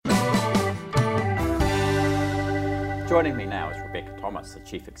Joining me now is Rebecca Thomas, the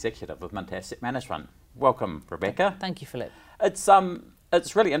Chief Executive of Mint Asset Management. Welcome, Rebecca. Thank you, Philip.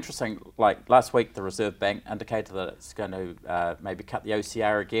 It's really interesting. Like last week, the Reserve Bank indicated that it's going to maybe cut the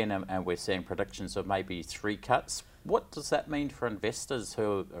OCR again, and we're seeing predictions of maybe 3 cuts. What does that mean for investors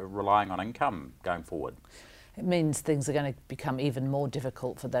who are relying on income going forward? It means things are going to become even more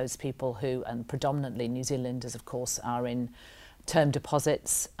difficult for those people who, and predominantly New Zealanders, of course, are in term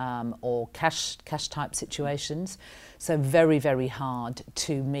deposits or cash type situations. So very, very hard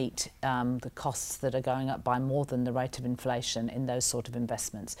to meet the costs that are going up by more than the rate of inflation in those sort of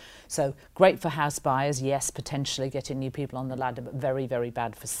investments. So great for house buyers, yes, potentially getting new people on the ladder, but very, very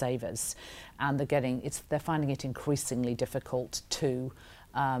bad for savers. And they're finding it increasingly difficult to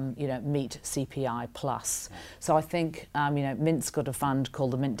meet CPI plus. Yeah. So I think, Mint's got a fund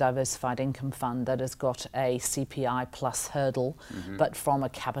called the Mint Diversified Income Fund that has got a CPI plus hurdle, but from a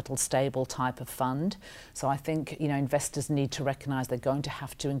capital stable type of fund. So I think, investors need to recognise they're going to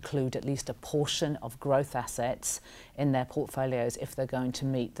have to include at least a portion of growth assets in their portfolios if they're going to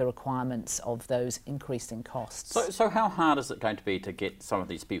meet the requirements of those increasing costs. So how hard is it going to be to get some of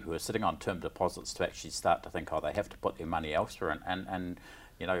these people who are sitting on term deposits to actually start to think, they have to put their money elsewhere, and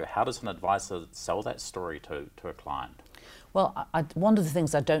how does an advisor sell that story to a client? Well, one of the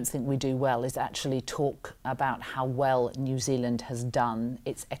things I don't think we do well is actually talk about how well New Zealand has done,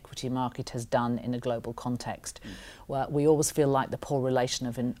 its equity market has done in a global context. Well, we always feel like the poor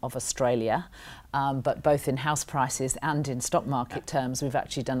relation of Australia, but both in house prices and in stock market terms, we've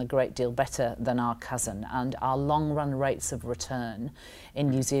actually done a great deal better than our cousin. And our long run rates of return in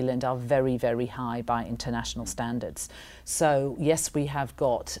New Zealand are very, very high by international standards. So yes, we have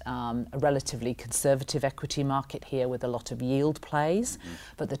got a relatively conservative equity market here with a lot of yield plays,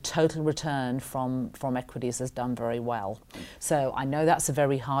 but the total return from equities has done very well. So I know that's a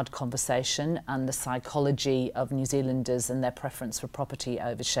very hard conversation, and the psychology of New Zealanders and their preference for property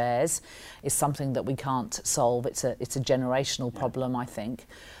over shares is something that we can't solve. It's a generational problem, I think.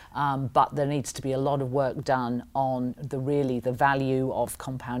 But there needs to be a lot of work done on the value of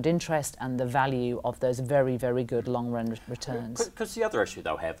compound interest and the value of those very, very good long-run returns. Because the other issue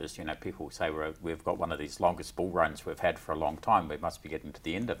they'll have is, people say we've got one of these longest bull runs we've had for a long time. We must be getting to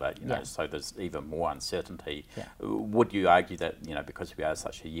the end of it, so there's even more uncertainty. Yeah. Would you argue that, because we are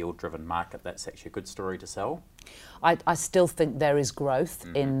such a yield-driven market, that's actually a good story to sell? I still think there is growth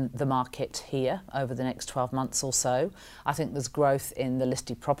in the market here over the next 12 months or so. I think there's growth in the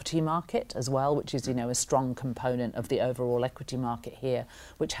listed property market as well, which is, a strong component of the overall equity market here,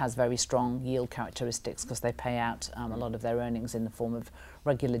 which has very strong yield characteristics because they pay out a lot of their earnings in the form of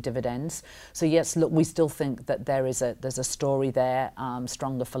regular dividends. So yes, look, we still think that there's a story there,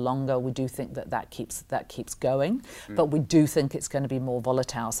 stronger for longer. We do think that keeps going, but we do think it's going to be more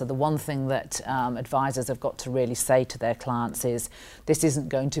volatile. So the one thing that advisors have got to really say to their clients is this isn't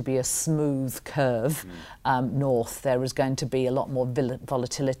going to be a smooth curve north. There is going to be a lot more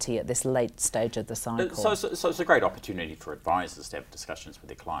volatility at this late stage of the cycle. So it's a great opportunity for advisors to have discussions with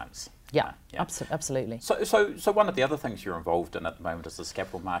their clients. Yeah. Absolutely. So one of the other things you're involved in at the moment is this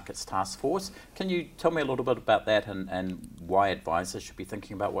Capital Markets Task Force. Can you tell me a little bit about that and why advisors should be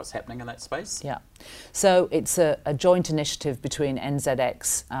thinking about what's happening in that space? Yeah. So it's a joint initiative between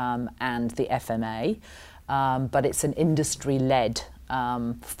NZX and the FMA, but it's an industry-led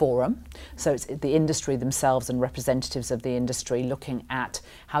forum. So it's the industry themselves and representatives of the industry looking at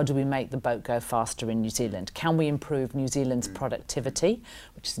how do we make the boat go faster in New Zealand? Can we improve New Zealand's productivity,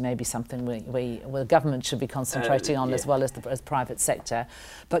 which is maybe something the government should be concentrating on as well as the private sector.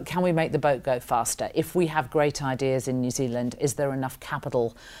 But can we make the boat go faster? If we have great ideas in New Zealand, is there enough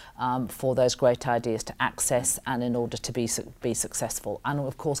capital for those great ideas to access and in order to be successful? And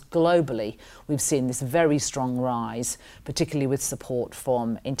of course, globally, we've seen this very strong rise, particularly with support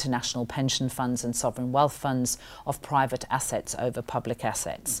from international pension funds and sovereign wealth funds of private assets over public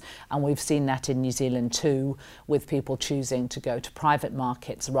assets. And we've seen that in New Zealand too, with people choosing to go to private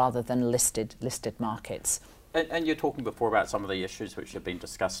markets rather than listed markets. And you're talking before about some of the issues which have been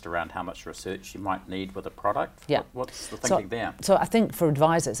discussed around how much research you might need with a product. Yeah. What's the thinking there? So I think for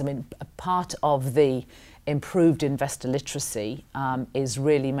advisors, a part of the improved investor literacy is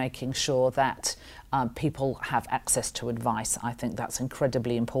really making sure that people have access to advice. I think that's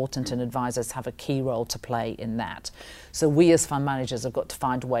incredibly important, and advisors have a key role to play in that. So we as fund managers have got to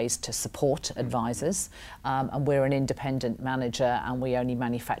find ways to support advisors, and we're an independent manager and we only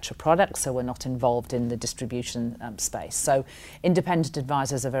manufacture products, so we're not involved in the distribution space. So independent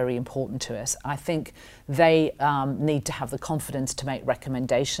advisors are very important to us. I think they need to have the confidence to make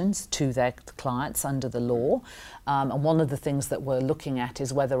recommendations to their clients under the law, and one of the things that we're looking at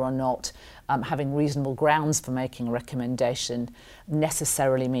is whether or not having reasonable grounds for making a recommendation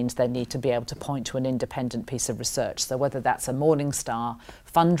necessarily means they need to be able to point to an independent piece of research. So whether that's a Morningstar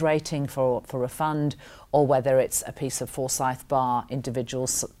fund rating for a fund, or whether it's a piece of Forsyth Barr individual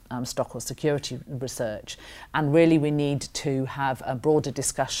stock or security research. And really we need to have a broader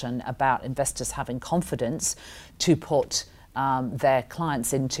discussion about investors having confidence to put their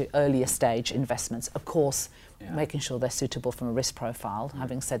clients into earlier stage investments. Of course, making sure they're suitable from a risk profile,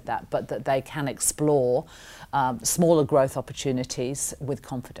 having said that, but that they can explore smaller growth opportunities with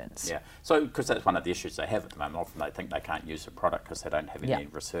confidence. Yeah, so because that's one of the issues they have at the moment. Often they think they can't use a product because they don't have any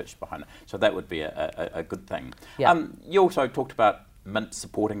research behind it. So that would be a good thing. Yeah. You also talked about Mint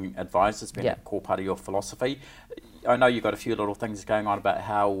supporting advisors being a core part of your philosophy. I know you've got a few little things going on about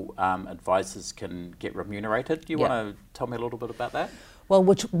how advisors can get remunerated. Do you want to tell me a little bit about that? Well,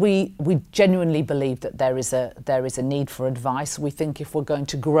 we genuinely believe that there is a need for advice. We think if we're going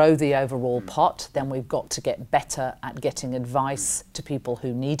to grow the overall pot, then we've got to get better at getting advice to people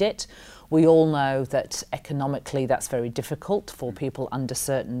who need it. We all know that economically that's very difficult for people under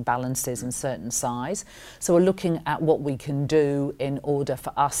certain balances and certain size. So we're looking at what we can do in order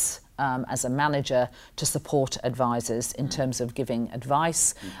for us as a manager to support advisors in terms of giving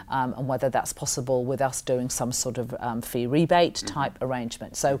advice, and whether that's possible with us doing some sort of fee rebate type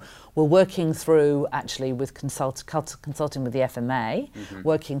arrangement. So we're working through, actually with consulting with the FMA,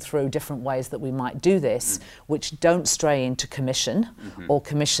 working through different ways that we might do this, which don't stray into commission or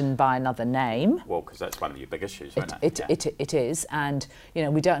commission by another name. Well, because that's one of your big issues, isn't it? It is, and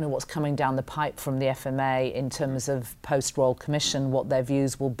we don't know what's coming down the pipe from the FMA in terms of post-roll commission, what their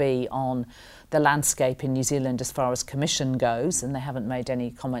views will be on the landscape in New Zealand as far as commission goes, and they haven't made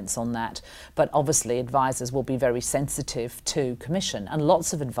any comments on that. But obviously advisors will be very sensitive to commission, and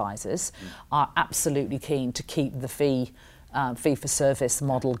lots of advisors are absolutely keen to keep the fee for service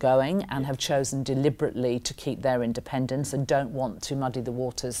model going, and have chosen deliberately to keep their independence and don't want to muddy the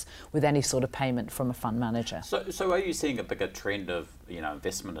waters with any sort of payment from a fund manager. So are you seeing a bigger trend of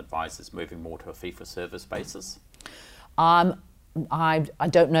investment advisors moving more to a fee for service basis? I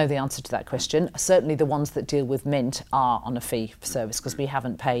don't know the answer to that question. Certainly the ones that deal with Mint are on a fee for service, because we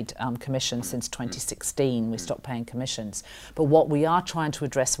haven't paid commission since 2016. We stopped paying commissions. But what we are trying to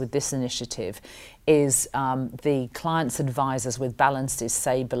address with this initiative is the clients' advisors with balances,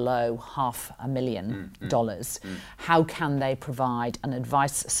 say, below $500,000. How can they provide an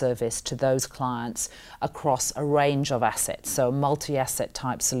advice service to those clients across a range of assets? So a multi-asset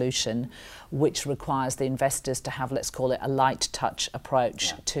type solution, which requires the investors to have, let's call it, a light touch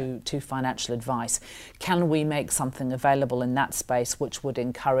approach to financial advice. Can we make something available in that space which would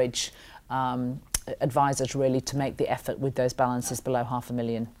encourage advisors really to make the effort with those balances below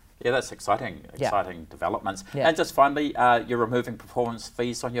 $500,000? Yeah, that's exciting developments. Yeah. And just finally, you're removing performance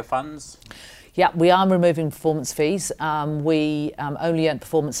fees on your funds? Yeah, we are removing performance fees. We only earned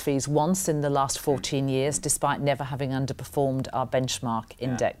performance fees once in the last 14 years, despite never having underperformed our benchmark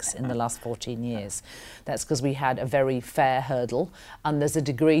index in the last 14 years. That's because we had a very fair hurdle, and there's a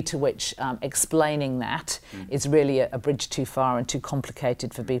degree to which explaining that is really a bridge too far and too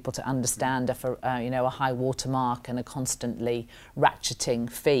complicated for people to understand. A high watermark and a constantly ratcheting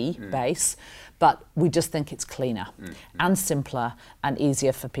fee base. But we just think it's cleaner and simpler and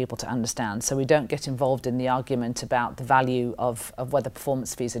easier for people to understand. So we don't get involved in the argument about the value of whether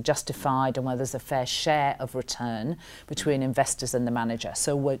performance fees are justified and whether there's a fair share of return between investors and the manager.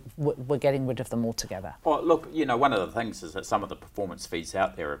 So we're getting rid of them altogether. Well, look, one of the things is that some of the performance fees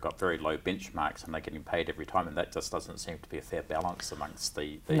out there have got very low benchmarks and they're getting paid every time, and that just doesn't seem to be a fair balance amongst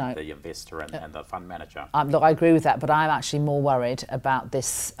the investor and the fund manager. Look, I agree with that, but I'm actually more worried about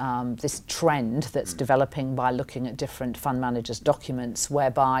this trend that's developing by looking at different fund managers' documents,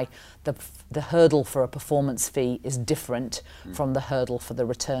 whereby the hurdle for a performance fee is different from the hurdle for the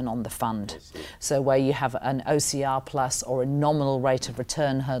return on the fund. So where you have an OCR plus or a nominal rate of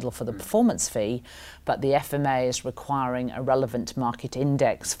return hurdle for the performance fee, but the FMA is requiring a relevant market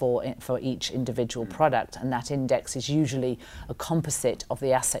index for each individual product, and that index is usually a composite of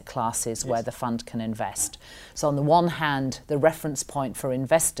the asset classes where the fund can invest. So on the one hand, the reference point for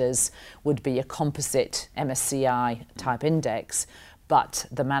investors would be a composite MSCI type index, but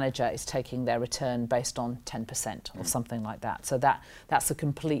the manager is taking their return based on 10% or something like that. So that's a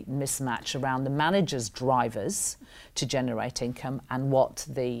complete mismatch around the manager's drivers to generate income and what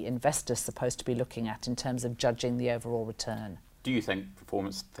the investor's supposed to be looking at in terms of judging the overall return. Do you think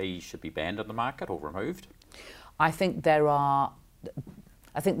performance fees should be banned in the market or removed? I think there are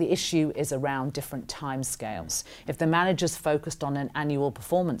I think the issue is around different timescales. If the manager's focused on an annual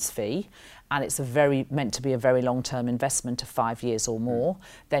performance fee and it's meant to be a very long-term investment of 5 years or more,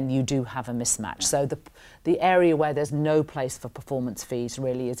 then you do have a mismatch. So the area where there's no place for performance fees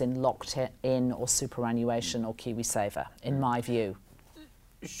really is in locked-in or superannuation or KiwiSaver, in my view.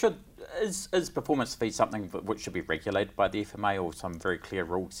 Is performance fee something which should be regulated by the FMA, or some very clear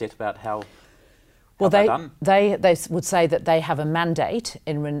rule set about how? Well, they would say that they have a mandate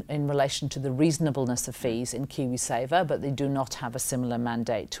in relation to the reasonableness of fees in KiwiSaver, but they do not have a similar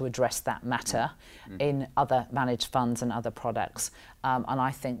mandate to address that matter in other managed funds and other products. And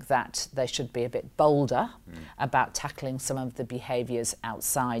I think that they should be a bit bolder about tackling some of the behaviours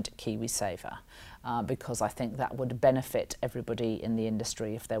outside KiwiSaver, because I think that would benefit everybody in the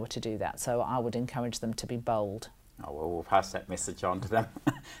industry if they were to do that. So I would encourage them to be bold. Oh, well, we'll pass that message on to them.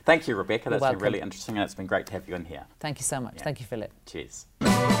 Thank you, Rebecca. That's been really interesting, and it's been great to have you in here. Thank you so much. Yeah. Thank you, Philip. Cheers.